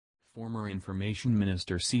Former Information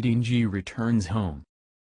Minister Seedy Njie returns home.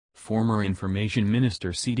 Former Information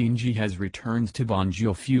Minister Seedy Njie has returned to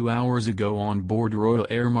Banjul a few hours ago on board Royal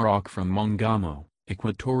Air Maroc from Mongamo,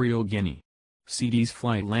 Equatorial Guinea. Seedy's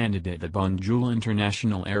flight landed at the Banjul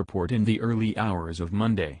International Airport in the early hours of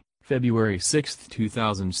Monday, February 6,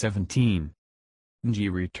 2017.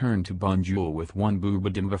 Njie returned to Banjul with one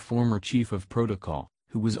Buba Demba, former chief of protocol,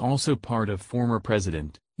 who was also part of former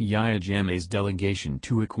President Yahya Jammeh's delegation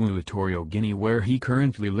to Equatorial Guinea, where he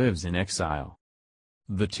currently lives in exile.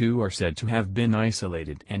 The two are said to have been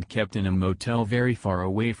isolated and kept in a motel very far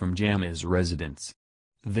away from Jammeh's residence.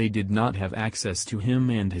 They did not have access to him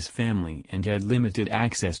and his family and had limited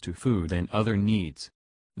access to food and other needs.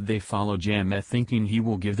 They follow Jammeh thinking he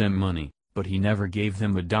will give them money, but he never gave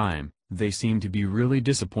them a dime. They seem to be really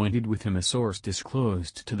disappointed with him, a source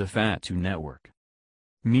disclosed to the FATU network.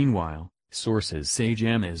 Meanwhile, sources say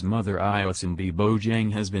Jammeh's mother Iosmbi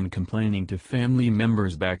Bojang has been complaining to family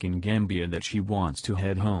members back in Gambia that she wants to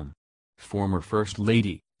head home. Former First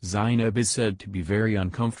Lady Zainab is said to be very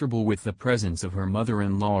uncomfortable with the presence of her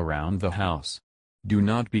mother-in-law around the house. Do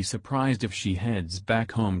not be surprised if she heads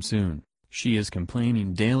back home soon. She is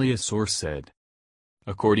complaining daily, a source said.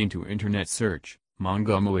 According to internet search,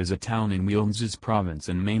 Mongamo is a town in Wilmses province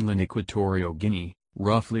in mainland Equatorial Guinea,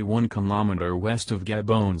 roughly 1 kilometer west of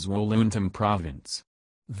Gabon's Woluntum province.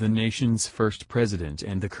 The nation's first president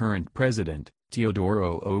and the current president,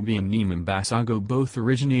 Teodoro Obiang Mbasago, both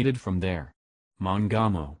originated from there.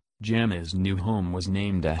 Mongamo, Jammeh's new home, was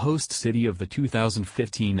named a host city of the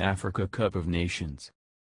 2015 Africa Cup of Nations.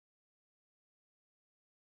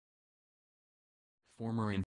 Former